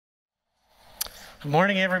Good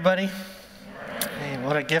morning, everybody. Hey,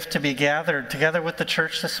 what a gift to be gathered together with the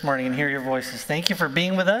church this morning and hear your voices. Thank you for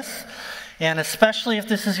being with us, and especially if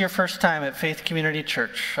this is your first time at Faith Community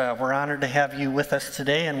Church. We're honored to have you with us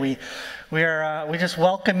today, and we just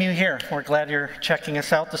welcome you here. We're glad you're checking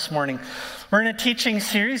us out this morning. We're in a teaching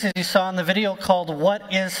series, as you saw in the video, called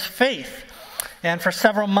What is Faith? And for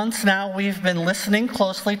several months now, we've been listening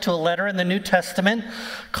closely to a letter in the New Testament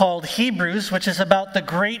called Hebrews, which is about the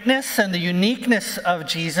greatness and the uniqueness of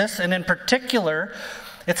Jesus. And in particular,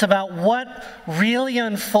 it's about what really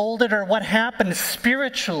unfolded or what happened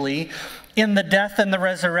spiritually in the death and the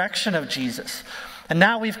resurrection of Jesus. And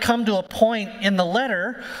now we've come to a point in the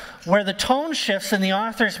letter where the tone shifts and the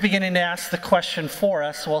author is beginning to ask the question for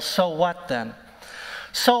us, well, so what then?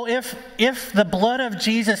 So if the blood of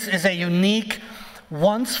Jesus is a unique,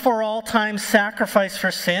 once-for-all-time sacrifice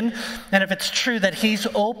for sin, and if it's true that he's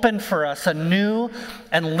opened for us a new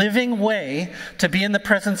and living way to be in the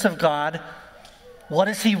presence of God, what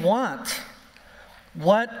does he want?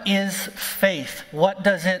 What is faith? What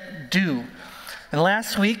does it do? And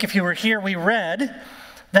last week, if you were here, we read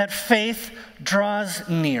that faith draws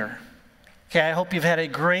near. Okay, I hope you've had a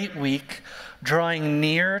great week drawing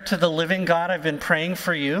near to the living God. I've been praying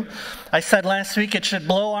for you. I said last week it should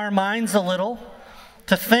blow our minds a little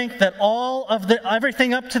to think that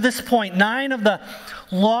everything up to this point, 9 of the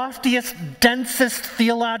loftiest, densest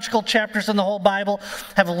theological chapters in the whole Bible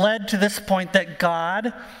have led to this point that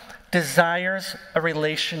God desires a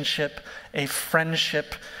relationship, a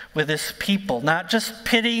friendship with his people. Not just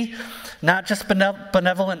pity, not just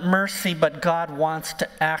benevolent mercy, but God wants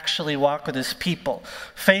to actually walk with his people.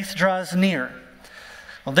 Faith draws near.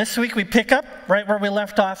 Well, this week we pick up right where we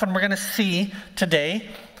left off, and we're going to see today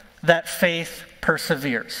that faith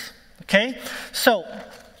perseveres. Okay? So,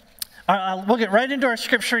 we'll get right into our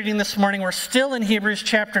scripture reading this morning. We're still in Hebrews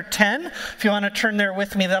chapter 10. If you want to turn there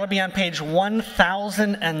with me, that'll be on page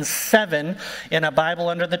 1007 in a Bible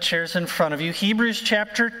under the chairs in front of you. Hebrews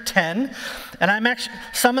chapter 10. And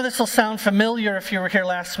some of this will sound familiar if you were here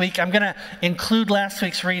last week. I'm going to include last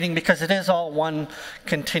week's reading because it is all one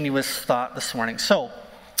continuous thought this morning. So,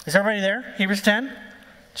 is everybody there? Hebrews 10?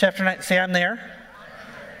 Chapter 9. Say, I'm there.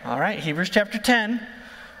 All right, Hebrews chapter 10,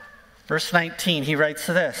 verse 19. He writes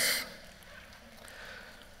this.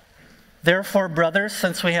 Therefore, brothers,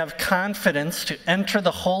 since we have confidence to enter the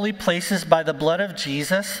holy places by the blood of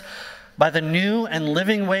Jesus, by the new and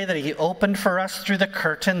living way that he opened for us through the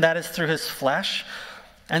curtain, that is through his flesh,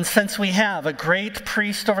 and since we have a great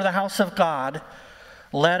priest over the house of God,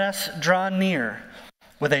 let us draw near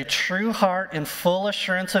with a true heart in full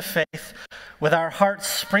assurance of faith, with our hearts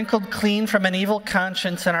sprinkled clean from an evil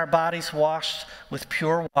conscience and our bodies washed with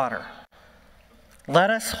pure water.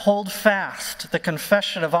 Let us hold fast the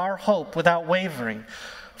confession of our hope without wavering,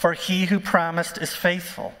 for he who promised is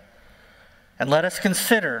faithful. And let us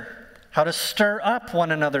consider how to stir up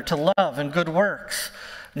one another to love and good works,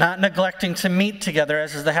 not neglecting to meet together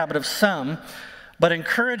as is the habit of some, but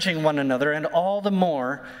encouraging one another, and all the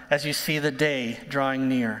more as you see the day drawing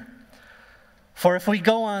near. For if we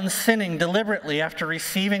go on sinning deliberately after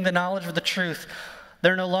receiving the knowledge of the truth,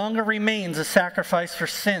 there no longer remains a sacrifice for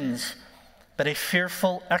sins, but a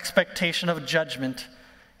fearful expectation of judgment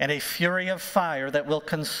and a fury of fire that will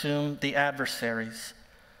consume the adversaries.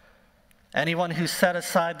 Anyone who set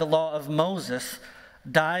aside the law of Moses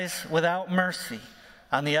dies without mercy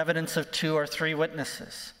on the evidence of 2 or 3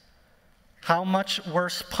 witnesses. How much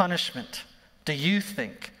worse punishment do you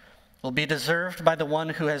think will be deserved by the one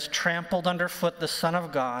who has trampled underfoot the Son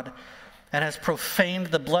of God and has profaned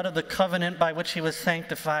the blood of the covenant by which he was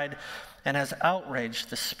sanctified and has outraged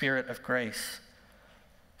the Spirit of grace?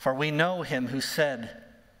 For we know him who said,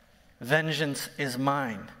 "Vengeance is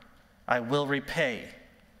mine, I will repay."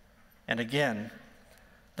 And again,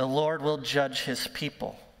 the Lord will judge his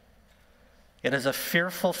people. It is a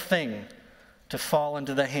fearful thing to fall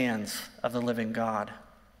into the hands of the living God.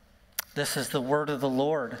 This is the word of the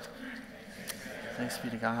Lord. Thanks be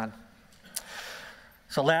to God.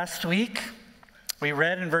 So last week, we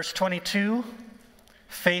read in verse 22,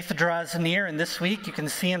 faith draws near. And this week, you can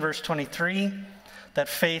see in verse 23 that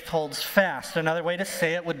faith holds fast. Another way to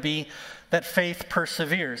say it would be that faith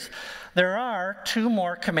perseveres. There are 2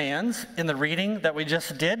 more commands in the reading that we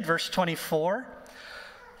just did. Verse 24,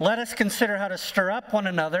 let us consider how to stir up one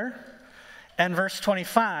another. And verse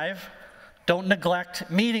 25, don't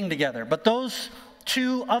neglect meeting together. But those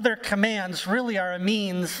 2 other commands really are a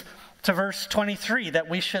means to verse 23 that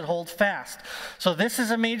we should hold fast. So this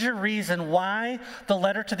is a major reason why the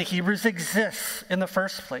letter to the Hebrews exists in the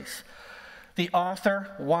first place. The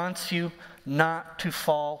author wants you not to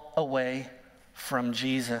fall away from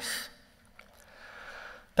Jesus.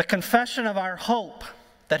 The confession of our hope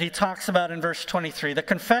that he talks about in verse 23, the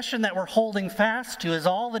confession that we're holding fast to is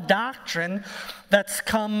all the doctrine that's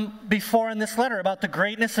come before in this letter about the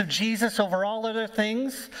greatness of Jesus over all other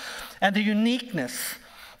things and the uniqueness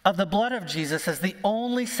of the blood of Jesus as the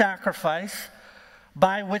only sacrifice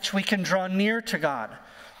by which we can draw near to God.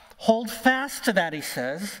 Hold fast to that, he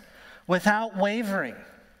says, without wavering,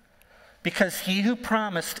 because he who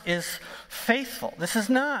promised is faithful. This is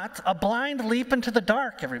not a blind leap into the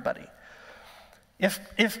dark, everybody.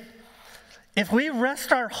 If we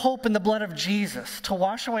rest our hope in the blood of Jesus to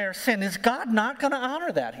wash away our sin, is God not going to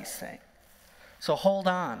honor that, he's saying? So hold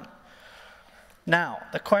on. Now,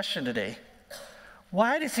 the question today,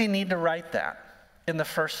 why does he need to write that in the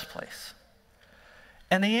first place?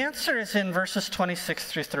 And the answer is in verses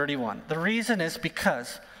 26 through 31. The reason is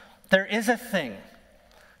because there is a thing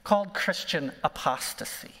called Christian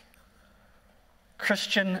apostasy.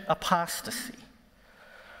 Christian apostasy.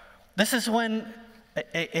 This is when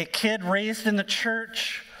a kid raised in the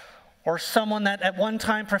church, or someone that at one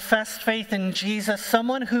time professed faith in Jesus,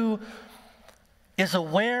 someone who is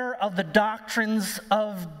aware of the doctrines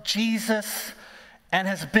of Jesus and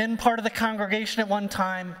has been part of the congregation at one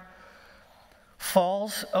time,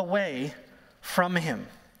 falls away from him.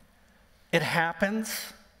 It happens.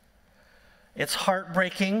 It's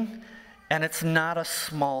heartbreaking, and it's not a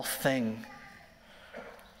small thing.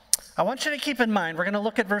 I want you to keep in mind, we're going to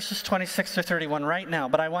look at verses 26 to 31 right now,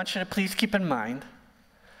 but I want you to please keep in mind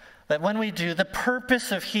that when we do, the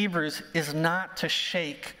purpose of Hebrews is not to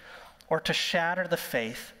shake or to shatter the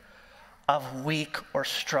faith of weak or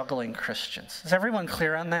struggling Christians. Is everyone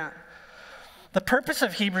clear on that? The purpose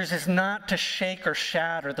of Hebrews is not to shake or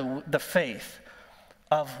shatter the faith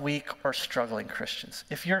of weak or struggling Christians.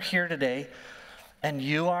 If you're here today and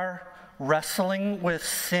you are wrestling with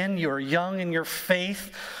sin, you're young in your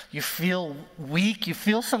faith, you feel weak, you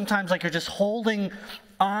feel sometimes like you're just holding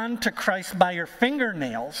on to Christ by your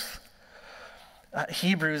fingernails,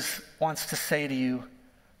 Hebrews wants to say to you,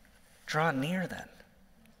 draw near then.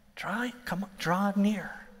 Draw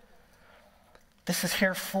near. This is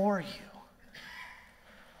here for you.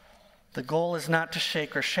 The goal is not to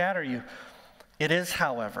shake or shatter you. It is,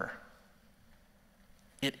 however,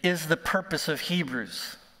 it is the purpose of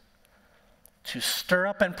Hebrews to stir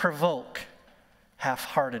up and provoke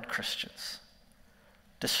half-hearted Christians,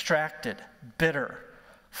 distracted, bitter,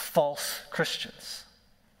 false Christians.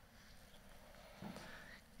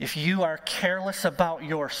 If you are careless about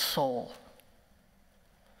your soul,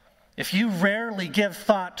 if you rarely give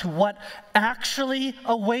thought to what actually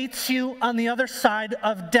awaits you on the other side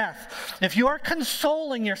of death, if you are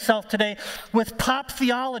consoling yourself today with pop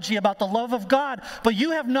theology about the love of God, but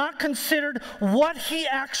you have not considered what he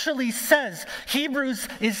actually says, Hebrews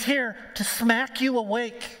is here to smack you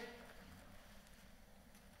awake.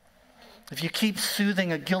 If you keep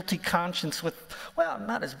soothing a guilty conscience with, well, I'm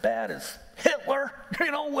not as bad as Hitler,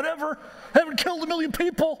 whatever, I haven't killed 1 million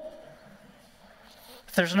people.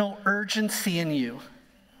 If there's no urgency in you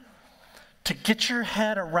to get your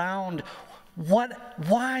head around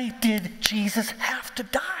why did Jesus have to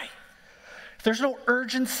die? If there's no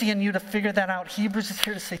urgency in you to figure that out, Hebrews is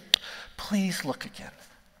here to say, please look again.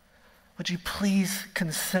 Would you please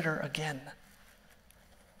consider again?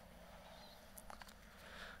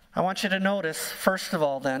 I want you to notice, first of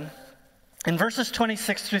all then, in verses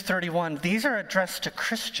 26 through 31, these are addressed to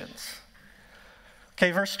Christians.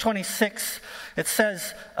 Okay, verse 26, it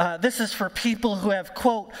says, this is for people who have,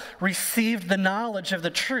 quote, received the knowledge of the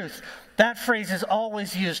truth. That phrase is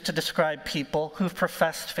always used to describe people who've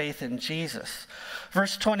professed faith in Jesus.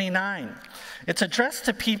 Verse 29, it's addressed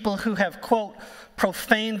to people who have, quote,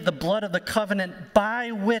 profaned the blood of the covenant by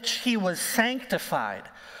which he was sanctified.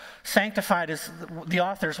 Sanctified is the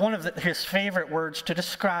author's one of his favorite words to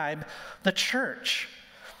describe the church.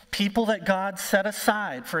 People that God set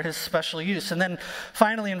aside for his special use. And then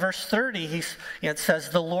finally in verse 30, it says,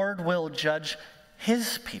 the Lord will judge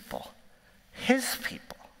his people. His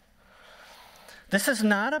people. This is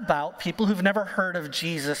not about people who've never heard of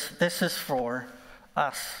Jesus. This is for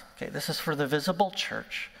us. Okay, this is for the visible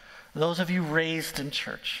church. Those of you raised in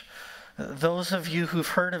church. Those of you who've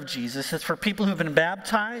heard of Jesus. It's for people who've been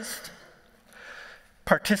baptized,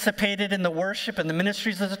 participated in the worship and the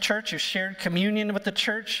ministries of the church, who shared communion with the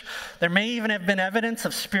church. There may even have been evidence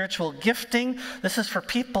of spiritual gifting. This is for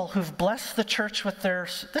people who've blessed the church with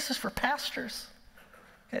this is for pastors.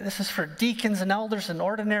 Okay, this is for deacons and elders and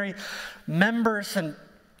ordinary members and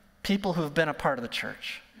people who've been a part of the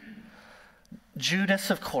church. Judas,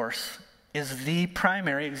 of course, is the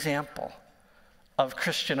primary example of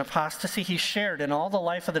Christian apostasy. He shared in all the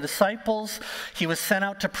life of the disciples. He was sent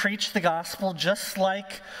out to preach the gospel just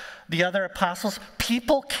like the other apostles.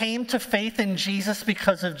 People came to faith in Jesus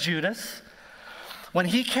because of Judas. When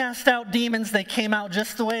he cast out demons, they came out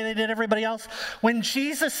just the way they did everybody else. When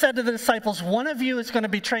Jesus said to the disciples, one of you is going to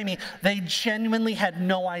betray me, they genuinely had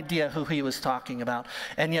no idea who he was talking about.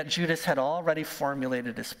 And yet Judas had already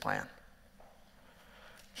formulated his plan.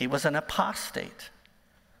 He was an apostate,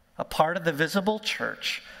 a part of the visible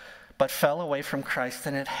church, but fell away from Christ,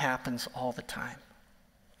 and it happens all the time.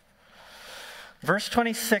 Verse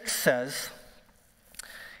 26 says,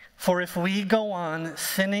 "For if we go on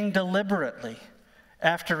sinning deliberately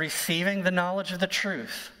after receiving the knowledge of the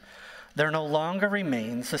truth, there no longer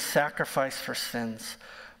remains a sacrifice for sins,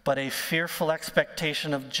 but a fearful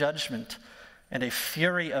expectation of judgment and a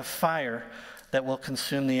fury of fire that will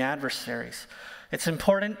consume the adversaries." It's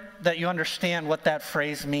important that you understand what that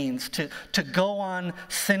phrase means. To go on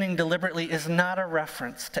sinning deliberately is not a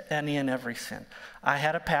reference to any and every sin. I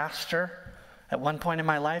had a pastor at one point in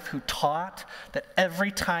my life who taught that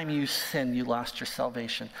every time you sin, you lost your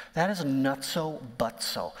salvation. That is nutso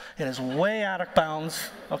butso. It is way out of bounds,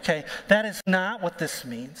 okay? That is not what this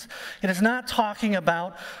means. It is not talking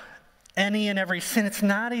about any and every sin. It's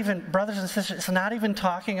not even, brothers and sisters, it's not even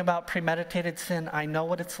talking about premeditated sin. I know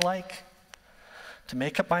what it's like to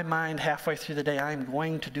make up my mind halfway through the day, I'm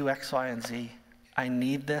going to do X, Y, and Z. I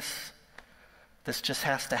need this. This just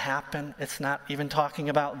has to happen. It's not even talking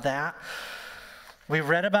about that. We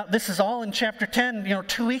read about, this is all in chapter 10.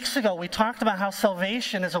 2 weeks ago, we talked about how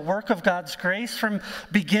salvation is a work of God's grace from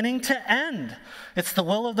beginning to end. It's the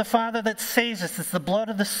will of the Father that saves us. It's the blood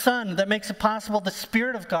of the Son that makes it possible. The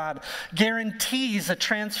Spirit of God guarantees a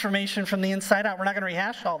transformation from the inside out. We're not going to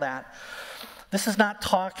rehash all that. This is not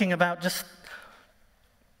talking about just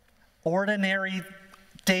ordinary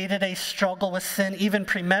day-to-day struggle with sin, even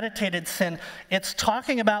premeditated sin. It's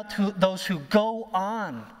talking about those who go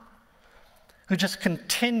on, who just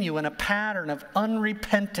continue in a pattern of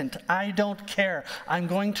unrepentant, I don't care, I'm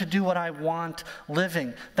going to do what I want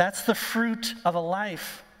living. That's the fruit of a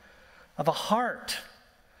life, of a heart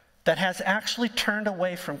that has actually turned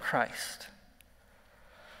away from Christ.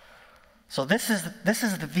 So this is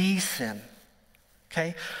the sin.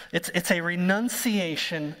 Okay? It's a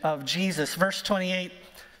renunciation of Jesus. Verse 28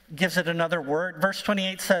 gives it another word. Verse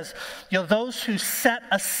 28 says, those who set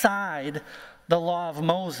aside the law of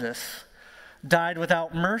Moses died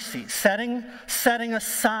without mercy. Setting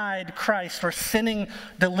aside Christ or sinning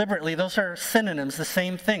deliberately, those are synonyms, the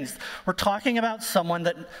same things. We're talking about someone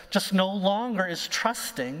that just no longer is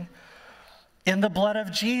trusting in the blood of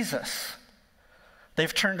Jesus.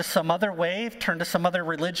 They've turned to some other way, turned to some other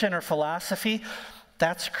religion or philosophy.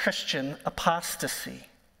 That's Christian apostasy.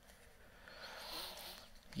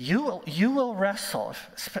 You will wrestle.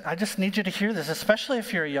 I just need you to hear this, especially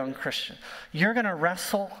if you're a young Christian. You're going to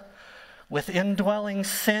wrestle with indwelling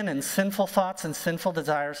sin and sinful thoughts and sinful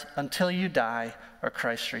desires until you die or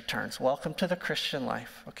Christ returns. Welcome to the Christian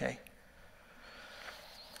life, okay?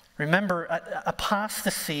 Remember,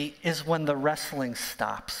 apostasy is when the wrestling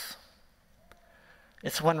stops.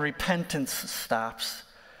 It's when repentance stops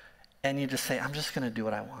and you just say, I'm just going to do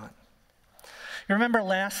what I want. You remember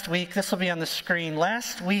last week, this will be on the screen,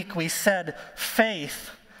 last week we said faith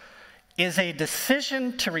is a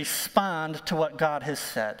decision to respond to what God has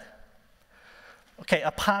said. Okay,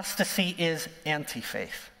 apostasy is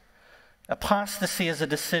anti-faith. Apostasy is a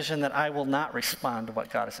decision that I will not respond to what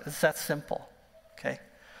God has said. It's that simple, okay?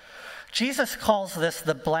 Jesus calls this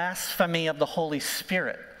the blasphemy of the Holy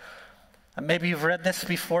Spirit. Maybe you've read this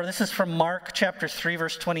before. This is from Mark chapter 3,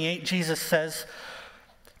 verse 28. Jesus says,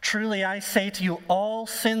 "Truly I say to you, all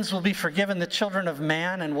sins will be forgiven the children of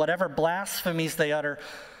man and whatever blasphemies they utter.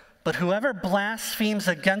 But whoever blasphemes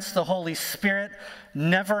against the Holy Spirit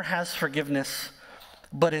never has forgiveness,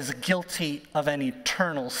 but is guilty of an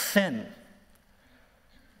eternal sin."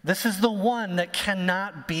 This is the one that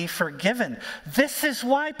cannot be forgiven. This is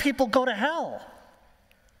why people go to hell.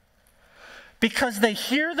 Because they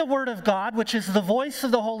hear the word of God, which is the voice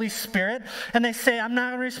of the Holy Spirit, and they say, I'm not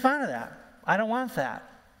going to respond to that. I don't want that.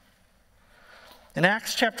 In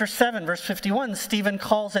Acts chapter 7, verse 51, Stephen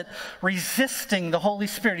calls it resisting the Holy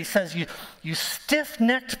Spirit. He says, you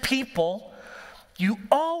stiff-necked people, you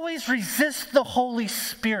always resist the Holy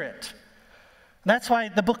Spirit. And that's why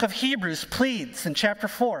the book of Hebrews pleads in chapter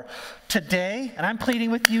 4, today, and I'm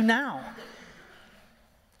pleading with you now,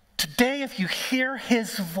 today if you hear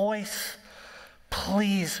his voice,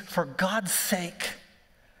 please, for God's sake,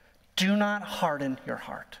 do not harden your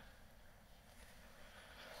heart.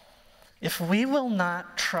 If we will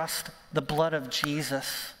not trust the blood of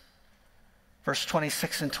Jesus Verse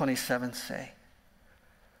 26 and 27 say,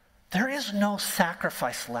 there is no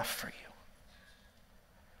sacrifice left for you.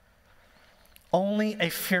 Only a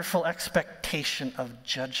fearful expectation of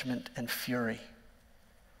judgment and fury.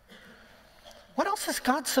 What else is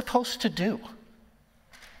God supposed to do?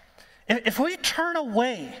 If we turn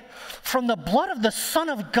away from the blood of the Son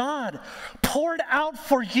of God poured out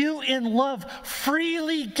for you in love,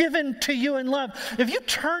 freely given to you in love, if you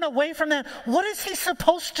turn away from that, what is he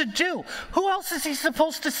supposed to do? Who else is he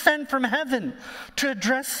supposed to send from heaven to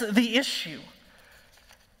address the issue?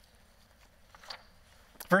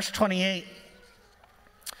 Verse 28.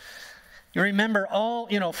 You remember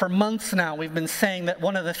for months now we've been saying that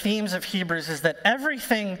one of the themes of Hebrews is that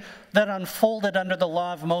everything that unfolded under the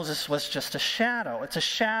law of Moses was just a shadow. It's a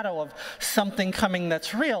shadow of something coming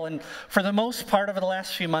that's real. And for the most part over the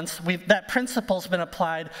last few months, that principle's been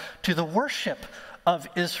applied to the worship of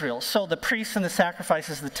Israel. So the priests and the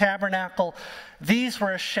sacrifices, the tabernacle, these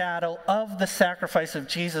were a shadow of the sacrifice of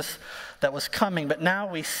Jesus that was coming. But now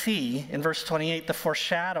we see in verse 28, the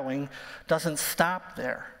foreshadowing doesn't stop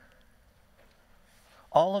there.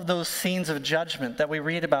 All of those scenes of judgment that we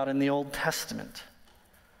read about in the Old Testament,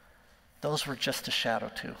 those were just a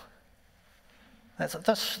shadow too.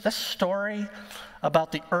 This story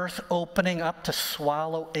about the earth opening up to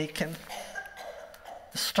swallow Achan,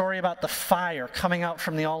 the story about the fire coming out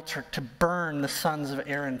from the altar to burn the sons of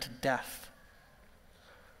Aaron to death,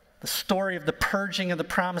 the story of the purging of the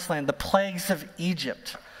promised land, the plagues of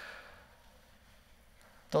Egypt,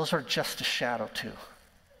 those are just a shadow too.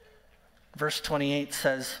 Verse 28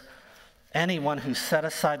 says, anyone who set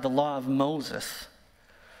aside the law of Moses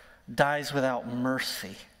dies without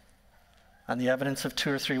mercy on the evidence of 2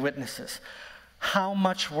 or 3 witnesses. How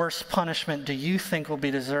much worse punishment do you think will be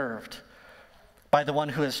deserved by the one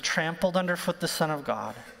who has trampled underfoot the Son of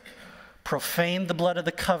God, profaned the blood of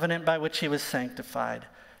the covenant by which he was sanctified,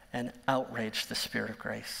 and outraged the Spirit of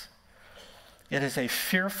grace? It is a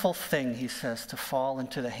fearful thing, he says, to fall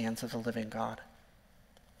into the hands of the living God.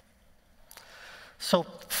 So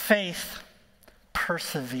faith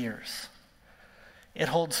perseveres. It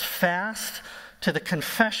holds fast to the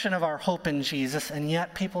confession of our hope in Jesus, and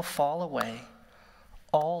yet people fall away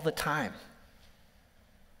all the time.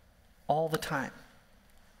 All the time.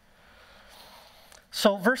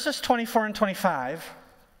 So verses 24 and 25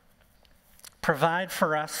 provide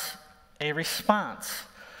for us a response.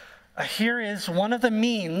 Here is one of the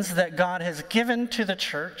means that God has given to the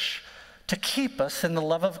church to keep us in the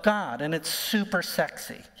love of God, and it's super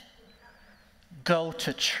sexy. Go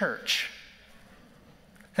to church.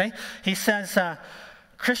 Okay? He says,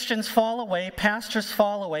 Christians fall away, pastors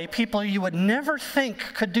fall away, people you would never think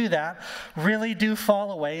could do that really do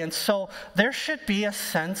fall away, and so there should be a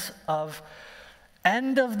sense of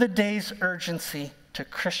end of the day's urgency to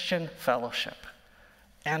Christian fellowship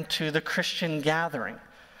and to the Christian gathering.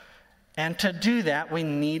 And to do that, we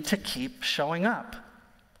need to keep showing up.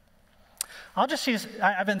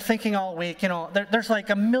 I've been thinking all week, there's like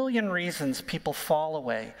a million reasons people fall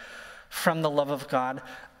away from the love of God.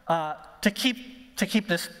 To keep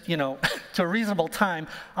this, to a reasonable time,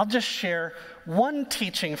 I'll just share one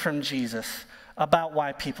teaching from Jesus about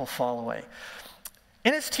why people fall away.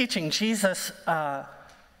 In his teaching, Jesus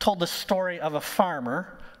told the story of a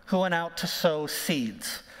farmer who went out to sow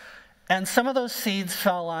seeds. And some of those seeds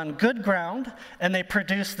fell on good ground, and they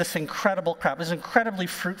produced this incredible crop, these incredibly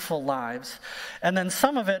fruitful lives. And then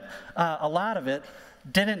some of it, a lot of it,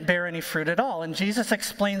 didn't bear any fruit at all. And Jesus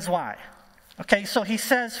explains why. Okay, so he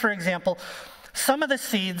says, for example, some of the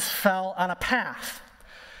seeds fell on a path,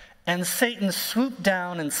 and Satan swooped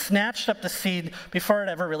down and snatched up the seed before it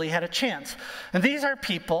ever really had a chance. And these are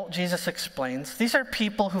people, Jesus explains, these are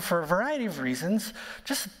people who, for a variety of reasons,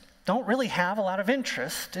 just don't really have a lot of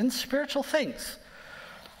interest in spiritual things.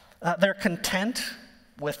 They're content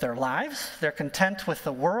with their lives. They're content with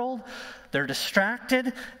the world. They're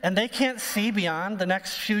distracted, and they can't see beyond the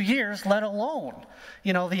next few years, let alone,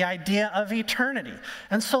 the idea of eternity.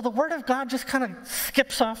 And so the Word of God just kind of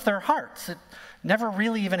skips off their hearts. It never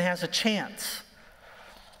really even has a chance.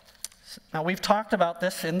 Now, we've talked about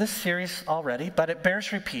this in this series already, but it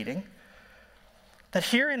bears repeating, that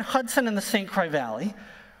here in Hudson and the St. Croix Valley,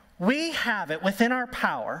 we have it within our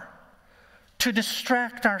power to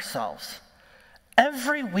distract ourselves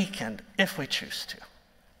every weekend if we choose to.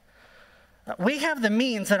 We have the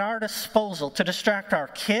means at our disposal to distract our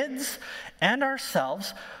kids and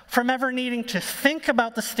ourselves from ever needing to think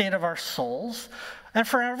about the state of our souls and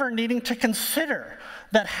forever needing to consider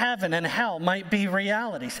that heaven and hell might be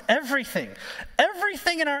realities. Everything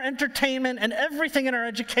in our entertainment and everything in our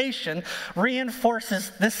education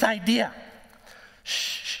reinforces this idea.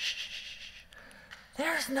 Shh.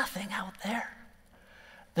 There's nothing out there.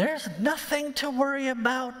 There's nothing to worry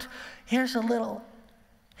about. Here's a little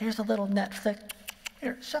Netflix.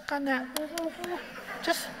 Here, suck on that.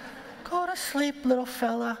 Just go to sleep, little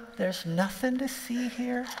fella. There's nothing to see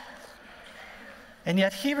here. And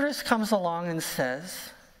yet Hebrews comes along and says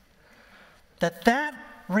that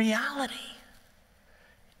reality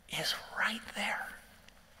is right there.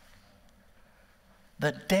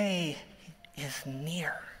 The day is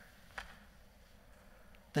near.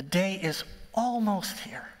 The day is almost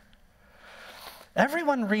here.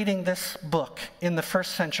 Everyone reading this book in the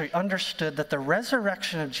first century understood that the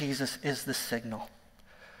resurrection of Jesus is the signal.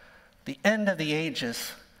 The end of the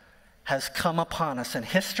ages has come upon us, and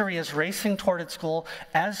history is racing toward its goal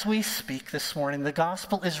as we speak this morning. The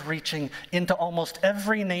gospel is reaching into almost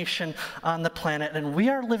every nation on the planet, and we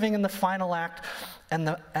are living in the final act, and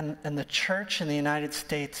the church in the United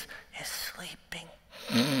States is sleeping.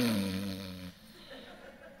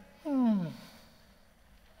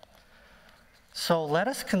 So let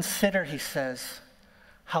us consider, he says,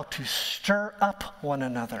 how to stir up one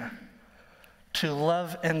another to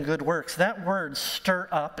love and good works. That word, stir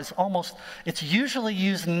up, it's usually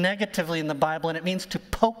used negatively in the Bible, and it means to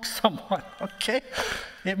poke someone, okay?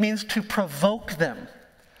 It means to provoke them.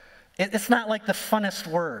 It's not like the funnest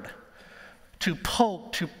word. To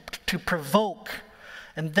poke, to provoke.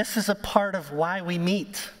 And this is a part of why we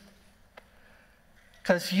meet.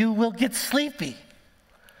 Because you will get sleepy.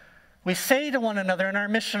 We say to one another in our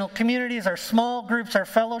missional communities, our small groups, our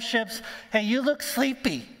fellowships, hey, you look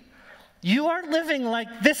sleepy. You are living like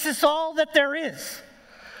this is all that there is.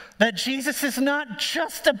 That Jesus is not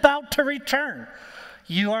just about to return.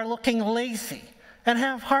 You are looking lazy and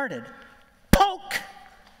half-hearted. Poke!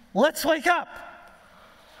 Let's wake up.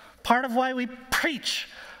 Part of why we preach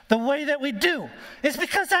the way that we do is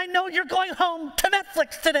because I know you're going home to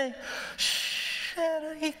Netflix today. Shh,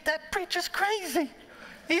 that preacher's crazy.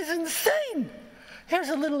 He's insane. Here's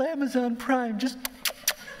a little Amazon Prime. Just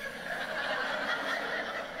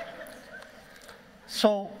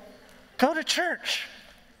so go to church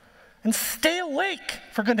and stay awake,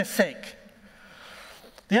 for goodness sake.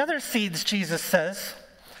 The other seeds, Jesus says,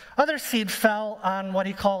 other seed fell on what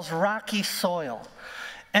he calls rocky soil.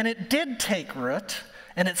 And it did take root,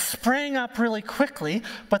 and it sprang up really quickly,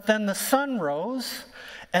 but then the sun rose,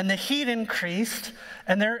 and the heat increased,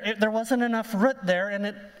 and there wasn't enough root there, and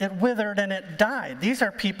it withered and it died. These are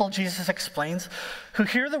people, Jesus explains, who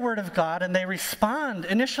hear the word of God, and they respond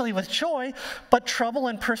initially with joy, but trouble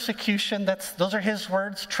and persecution, those are his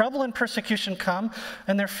words, trouble and persecution come,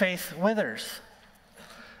 and their faith withers.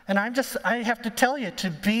 And I have to tell you, to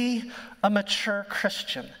be a mature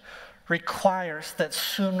Christian requires that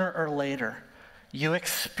sooner or later you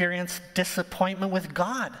experience disappointment with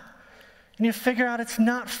God. And you figure out it's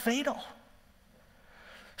not fatal.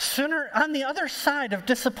 Sooner, on the other side of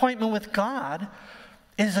disappointment with God,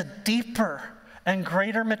 is a deeper and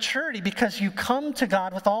greater maturity, because you come to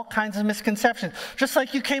God with all kinds of misconceptions, just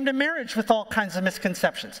like you came to marriage with all kinds of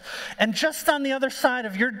misconceptions. And just on the other side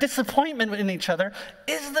of your disappointment in each other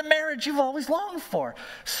is the marriage you've always longed for.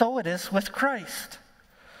 So it is with Christ.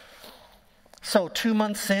 So 2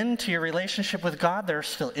 months into your relationship with God, there are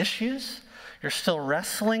still issues. You're still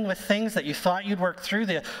wrestling with things that you thought you'd work through.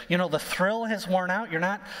 The thrill has worn out. You're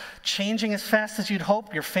not changing as fast as you'd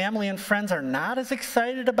hope. Your family and friends are not as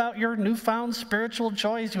excited about your newfound spiritual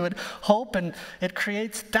joy as you would hope, and it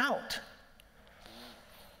creates doubt.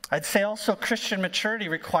 I'd say also Christian maturity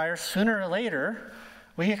requires sooner or later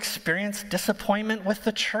we experience disappointment with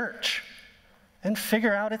the church and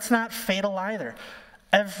figure out it's not fatal either.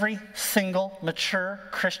 Every single mature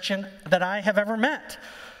Christian that I have ever met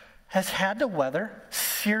has had to weather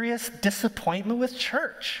serious disappointment with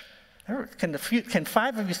church. Can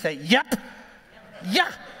 5 of you say, yep, yeah?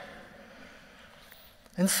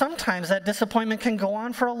 And sometimes that disappointment can go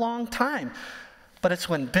on for a long time. But it's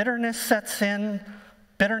when bitterness sets in,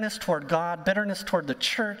 bitterness toward God, bitterness toward the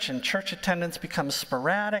church, and church attendance becomes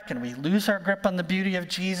sporadic, and we lose our grip on the beauty of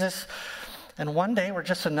Jesus. And one day we're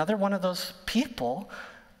just another one of those people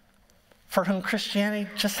for whom Christianity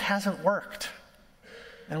just hasn't worked.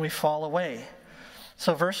 And we fall away.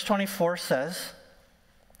 So verse 24 says,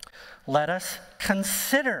 let us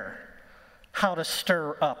consider how to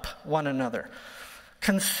stir up one another.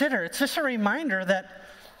 Consider, it's just a reminder that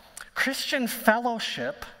Christian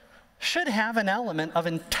fellowship should have an element of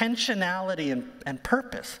intentionality and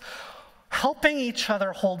purpose. Helping each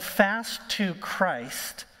other hold fast to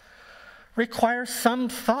Christ requires some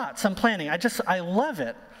thought, some planning. I love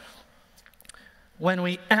it when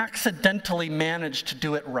we accidentally manage to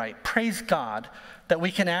do it right. Praise God that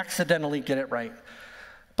we can accidentally get it right.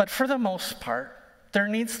 But for the most part, There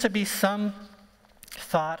needs to be some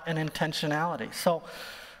thought and intentionality. So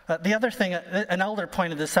the other thing, an elder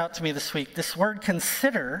pointed this out to me this week, this word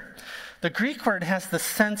consider, the Greek word has the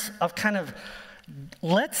sense of kind of,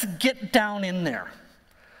 let's get down in there.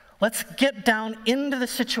 Let's get down into the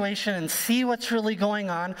situation and see what's really going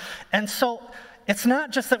on. And so it's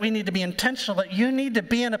not just that we need to be intentional, but you need to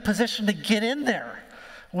be in a position to get in there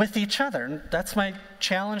with each other. And that's my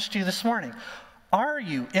challenge to you this morning. Are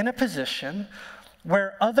you in a position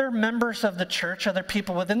where other members of the church, other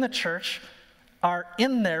people within the church, are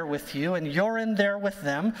in there with you and you're in there with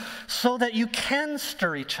them so that you can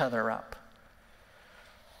stir each other up?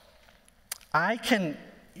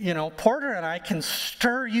 Porter and I can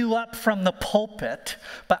stir you up from the pulpit,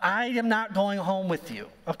 but I am not going home with you,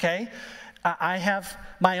 okay? I have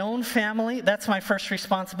my own family. That's my first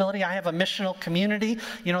responsibility. I have a missional community,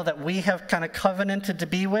 that we have kind of covenanted to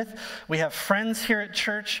be with. We have friends here at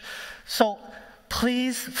church. So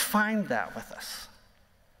please find that with us.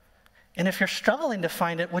 And if you're struggling to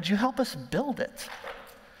find it, would you help us build it?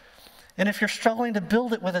 And if you're struggling to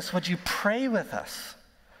build it with us, would you pray with us?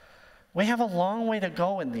 We have a long way to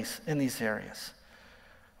go in these areas.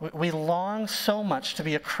 We long so much to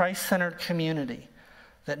be a Christ-centered community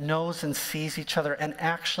that knows and sees each other and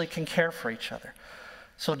actually can care for each other.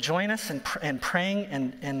 So join us in praying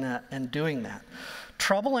and doing that.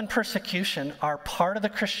 Trouble and persecution are part of the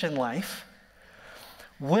Christian life.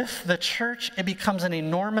 With the church, it becomes an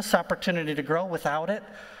enormous opportunity to grow. Without it,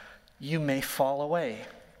 you may fall away.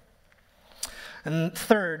 And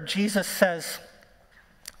third, Jesus says,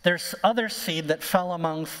 there's other seed that fell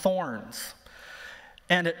among thorns.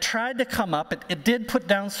 And it tried to come up. It did put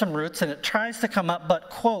down some roots, and it tries to come up. But,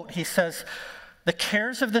 quote, he says, the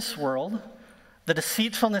cares of this world, the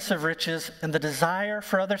deceitfulness of riches, and the desire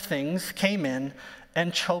for other things came in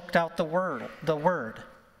and choked out the word.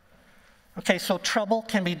 Okay, so trouble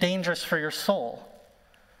can be dangerous for your soul.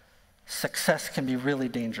 Success can be really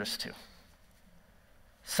dangerous too.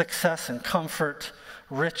 Success and comfort,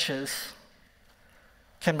 riches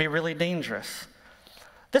can be really dangerous.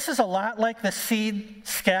 This is a lot like the seed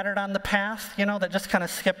scattered on the path, that just kind of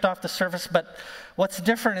skipped off the surface. But what's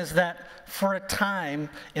different is that for a time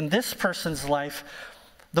in this person's life,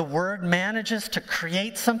 the word manages to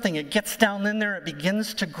create something. It gets down in there, it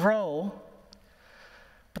begins to grow.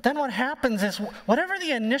 But then what happens is whatever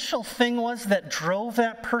the initial thing was that drove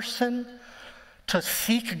that person to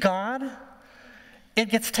seek God, it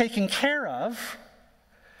gets taken care of,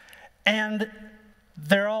 and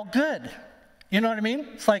they're all good. You know what I mean?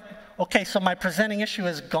 It's like, okay, so my presenting issue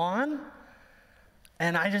is gone,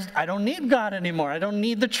 and I don't need God anymore. I don't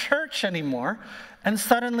need the church anymore. And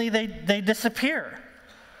suddenly they disappear.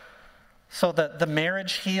 So the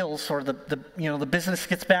marriage heals, or the business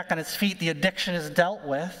gets back on its feet, the addiction is dealt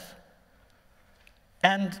with,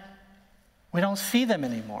 and we don't see them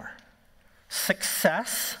anymore.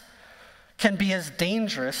 Success can be as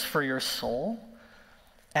dangerous for your soul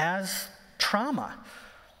as trauma.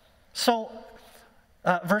 So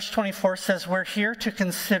verse 24 says, we're here to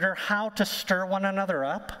consider how to stir one another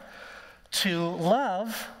up to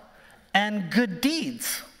love and good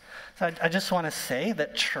deeds. So I just want to say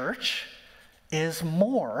that church is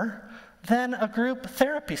more than a group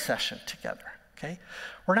therapy session together, okay?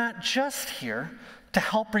 We're not just here to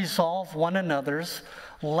help resolve one another's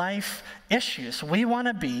life issues. We want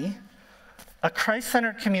to be a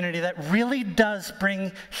Christ-centered community that really does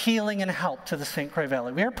bring healing and help to the St. Croix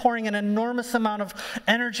Valley. We are pouring an enormous amount of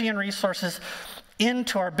energy and resources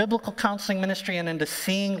into our biblical counseling ministry and into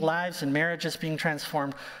seeing lives and marriages being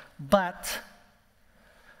transformed. But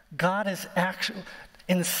God is actually,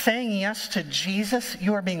 in saying yes to Jesus,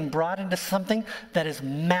 you are being brought into something that is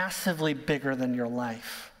massively bigger than your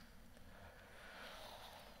life.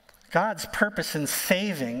 God's purpose in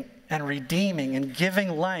saving and redeeming and giving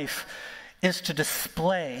life is to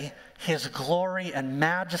display his glory and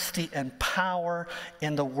majesty and power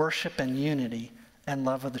in the worship and unity and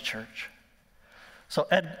love of the church. So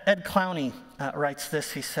Ed Clowney writes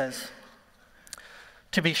this. He says,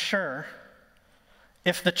 to be sure,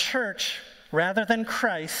 if the church, rather than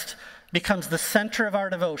Christ, becomes the center of our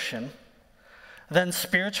devotion, then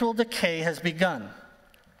spiritual decay has begun.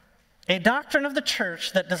 A doctrine of the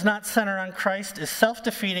church that does not center on Christ is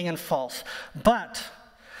self-defeating and false. But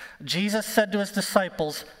Jesus said to his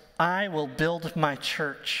disciples, I will build my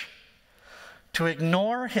church. To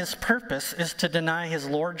ignore his purpose is to deny his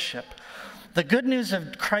lordship. The good news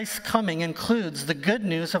of Christ's coming includes the good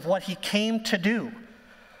news of what he came to do,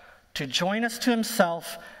 to join us to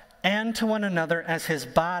himself and to one another as his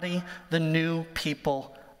body, the new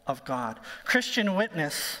people of God. Christian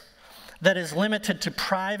witness that is limited to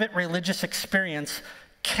private religious experience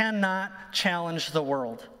cannot challenge the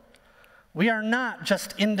world. We are not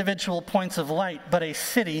just individual points of light, but a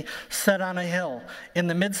city set on a hill in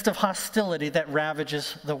the midst of hostility that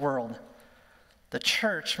ravages the world. The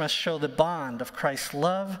church must show the bond of Christ's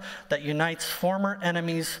love that unites former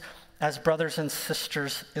enemies as brothers and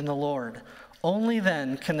sisters in the Lord. Only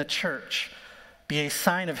then can the church be a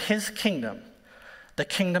sign of his kingdom, the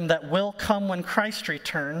kingdom that will come when Christ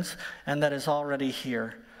returns and that is already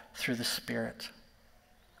here through the Spirit.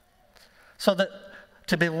 So that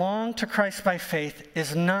to belong to Christ by faith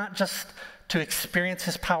is not just to experience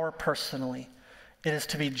his power personally. It is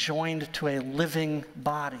to be joined to a living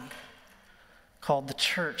body called the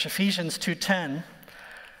church. Ephesians 2:10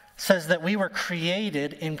 says that we were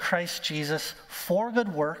created in Christ Jesus for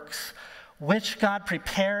good works, which God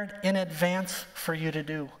prepared in advance for you to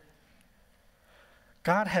do.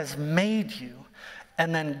 God has made you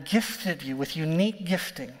and then gifted you with unique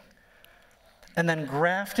gifting and then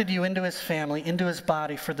grafted you into his family, into his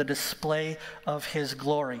body for the display of his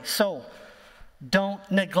glory. So, don't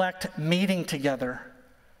neglect meeting together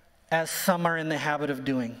as some are in the habit of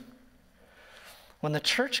doing. When the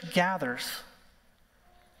church gathers,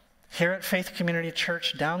 here at Faith Community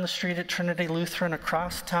Church, down the street at Trinity Lutheran,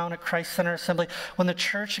 across town at Christ Center Assembly, when the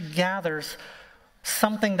church gathers,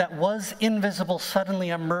 something that was invisible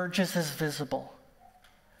suddenly emerges as visible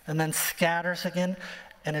and then scatters again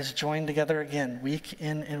and is joined together again, week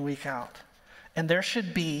in and week out. And there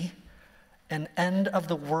should be an end of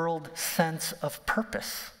the world sense of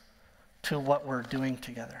purpose to what we're doing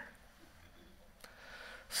together.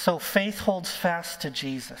 So faith holds fast to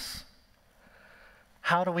Jesus.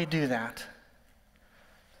 How do we do that?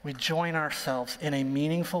 We join ourselves in a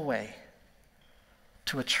meaningful way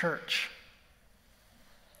to a church.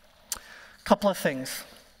 A couple of things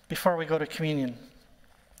before we go to communion.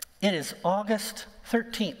 It is August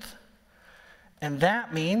 13th, and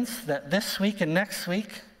that means that this week and next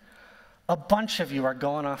week, a bunch of you are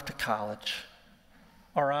going off to college,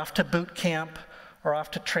 or off to boot camp, or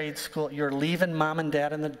off to trade school. You're leaving mom and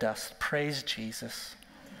dad in the dust. Praise Jesus.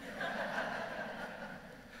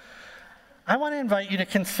 I want to invite you to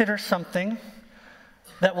consider something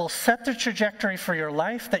that will set the trajectory for your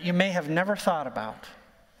life that you may have never thought about.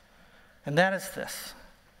 And that is this.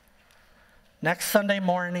 Next Sunday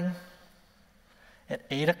morning, at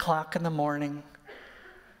 8 o'clock in the morning,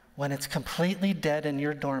 when it's completely dead in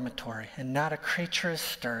your dormitory and not a creature is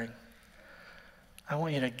stirring, I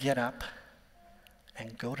want you to get up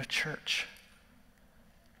and go to church.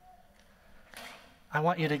 I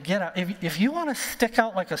want you to get up. If you want to stick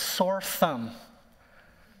out like a sore thumb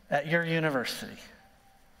at your university,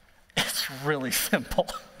 it's really simple.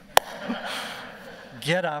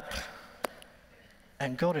 Get up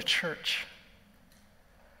and go to church.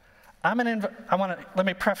 Let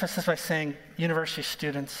me preface this by saying, university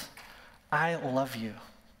students, I love you.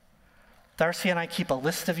 Darcy and I keep a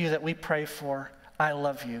list of you that we pray for. I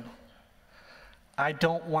love you. I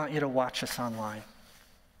don't want you to watch us online.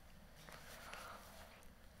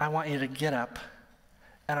 I want you to get up,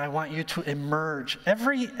 and I want you to emerge.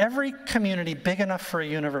 Every community big enough for a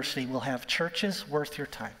university will have churches worth your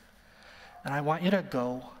time. And I want you to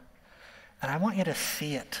go, and I want you to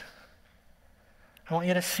see it. I want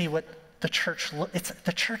you to see what the church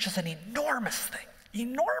the church is an enormous thing.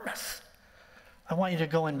 Enormous. I want you to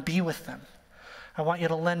go and be with them. I want you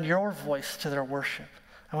to lend your voice to their worship.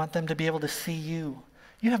 I want them to be able to see you.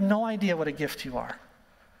 You have no idea what a gift you are.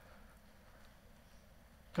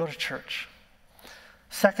 Go to church.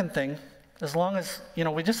 Second thing, as long as,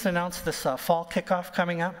 we just announced this fall kickoff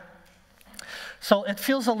coming up. So it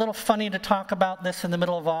feels a little funny to talk about this in the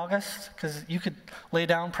middle of August, because you could lay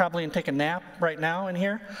down probably and take a nap right now in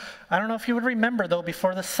here. I don't know if you would remember, though,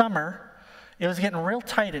 before the summer, it was getting real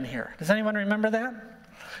tight in here. Does anyone remember that?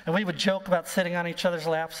 And we would joke about sitting on each other's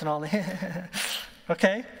laps and all that.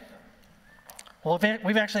 Okay? Well,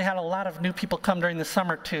 we've actually had a lot of new people come during the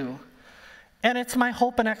summer, too. And it's my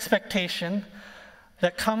hope and expectation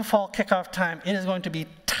that come fall kickoff time, it is going to be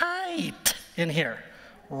tight in here.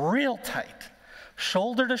 Real tight.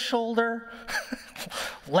 Shoulder to shoulder,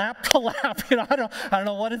 lap to lap. I don't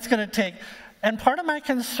know what it's going to take. And part of my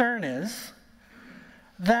concern is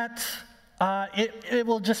that it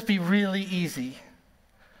will just be really easy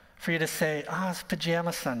for you to say, it's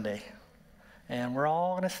Pajama Sunday, and we're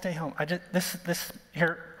all going to stay home. This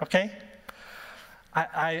here, okay?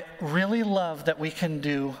 I really love that we can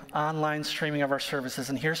do online streaming of our services,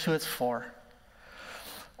 and here's who it's for.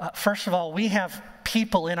 First of all, we have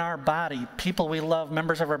people in our body, people we love,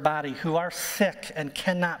 members of our body, who are sick and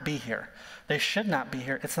cannot be here. They should not be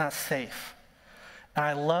here. It's not safe. And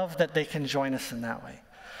I love that they can join us in that way.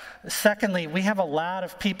 Secondly, we have a lot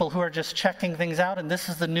of people who are just checking things out, and this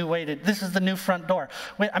is the new front door.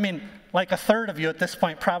 Like a third of you at this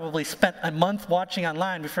point probably spent a month watching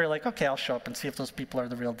online before you're like, okay, I'll show up and see if those people are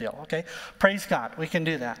the real deal, okay? Praise God, we can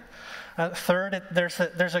do that. Third, there's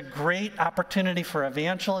a great opportunity for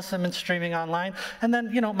evangelism and streaming online, and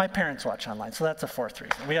then, my parents watch online, so that's a fourth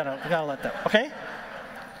reason. We gotta let that, okay?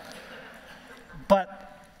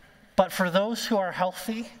 But for those who are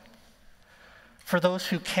healthy, for those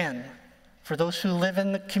who can, for those who live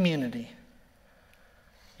in the community,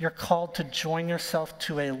 you're called to join yourself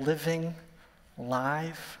to a living,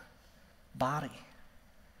 live body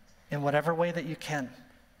in whatever way that you can.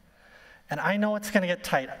 And I know it's going to get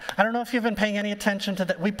tight. I don't know if you've been paying any attention to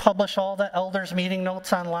that. We publish all the elders' meeting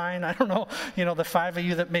notes online. I don't know, the 5 of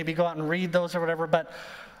you that maybe go out and read those or whatever, but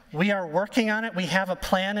we are working on it. We have a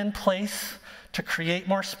plan in place to create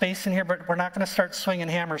more space in here, but we're not going to start swinging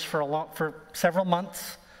hammers for several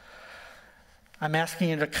months. I'm asking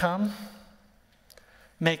you to come,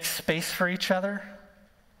 make space for each other,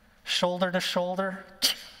 shoulder to shoulder,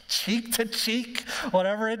 cheek to cheek,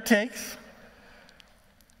 whatever it takes,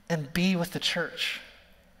 and be with the church.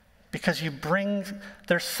 Because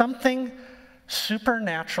there's something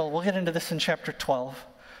supernatural. We'll get into this in chapter 12.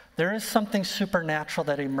 There is something supernatural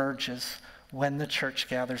that emerges when the church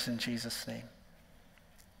gathers in Jesus' name.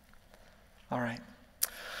 All right.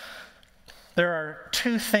 There are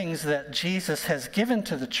 2 things that Jesus has given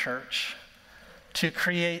to the church to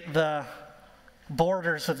create the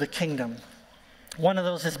borders of the kingdom. One of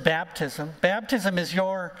those is baptism. Baptism is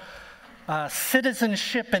your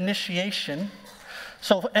citizenship initiation.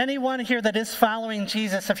 So anyone here that is following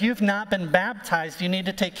Jesus, if you've not been baptized, you need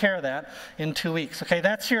to take care of that in 2 weeks. Okay,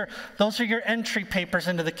 those are your entry papers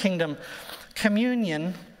into the kingdom.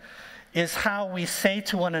 Communion is how we say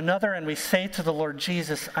to one another and we say to the Lord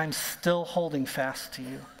Jesus, I'm still holding fast to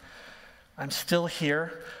you. I'm still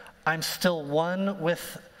here. I'm still one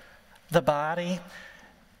with the body,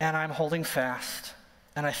 and I'm holding fast.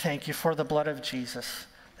 And I thank you for the blood of Jesus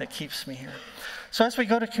that keeps me here. So as we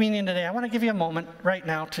go to communion today, I want to give you a moment right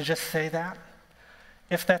now to just say that.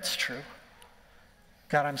 If that's true,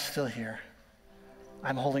 God, I'm still here.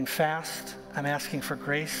 I'm holding fast. I'm asking for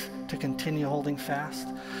grace to continue holding fast.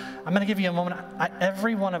 I'm going to give you a moment.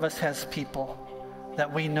 Every one of us has people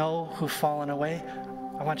that we know who've fallen away.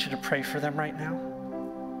 I want you to pray for them right now.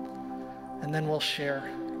 And then we'll share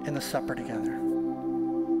in the supper together.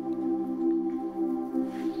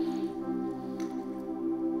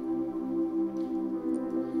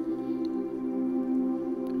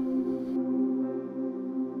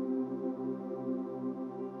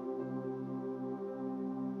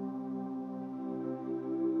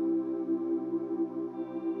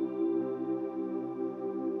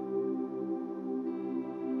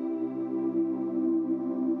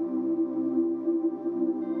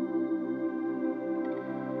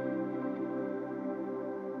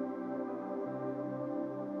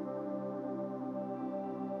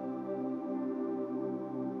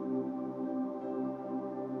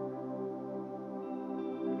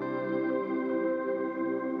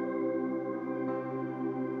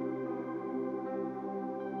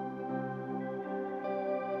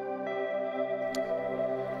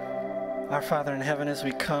 Our Father in heaven, as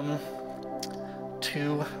we come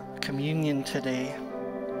to communion today,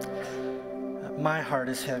 my heart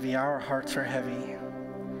is heavy. Our hearts are heavy.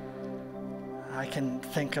 I can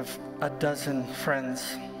think of a dozen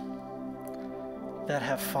friends that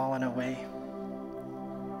have fallen away.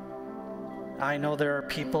 I know there are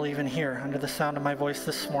people even here under the sound of my voice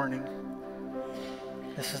this morning.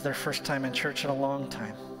 This is their first time in church in a long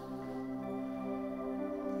time.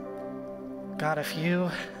 God, if you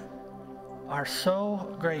are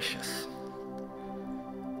so gracious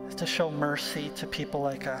as to show mercy to people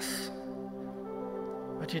like us,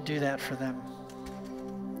 would you do that for them?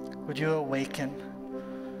 Would you awaken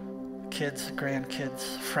kids,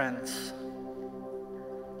 grandkids, friends?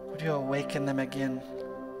 Would you awaken them again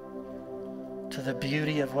to the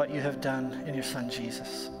beauty of what you have done in your Son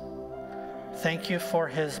Jesus? Thank you for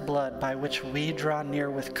his blood by which we draw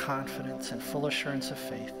near with confidence and full assurance of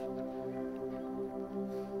faith.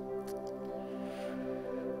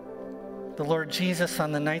 The Lord Jesus,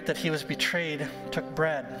 on the night that he was betrayed, took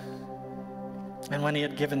bread. And when he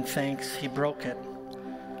had given thanks, he broke it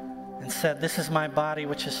and said, "This is my body,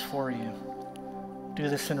 which is for you. Do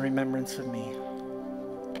this in remembrance of me."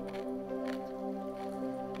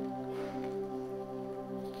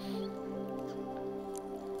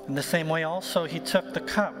 In the same way also, he took the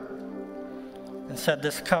cup and said,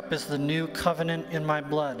 "This cup is the new covenant in my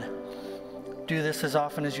blood. Do this as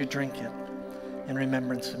often as you drink it in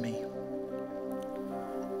remembrance of me.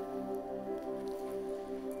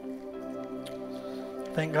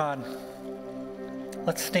 Thank God.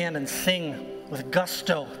 Let's stand and sing with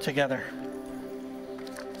gusto together.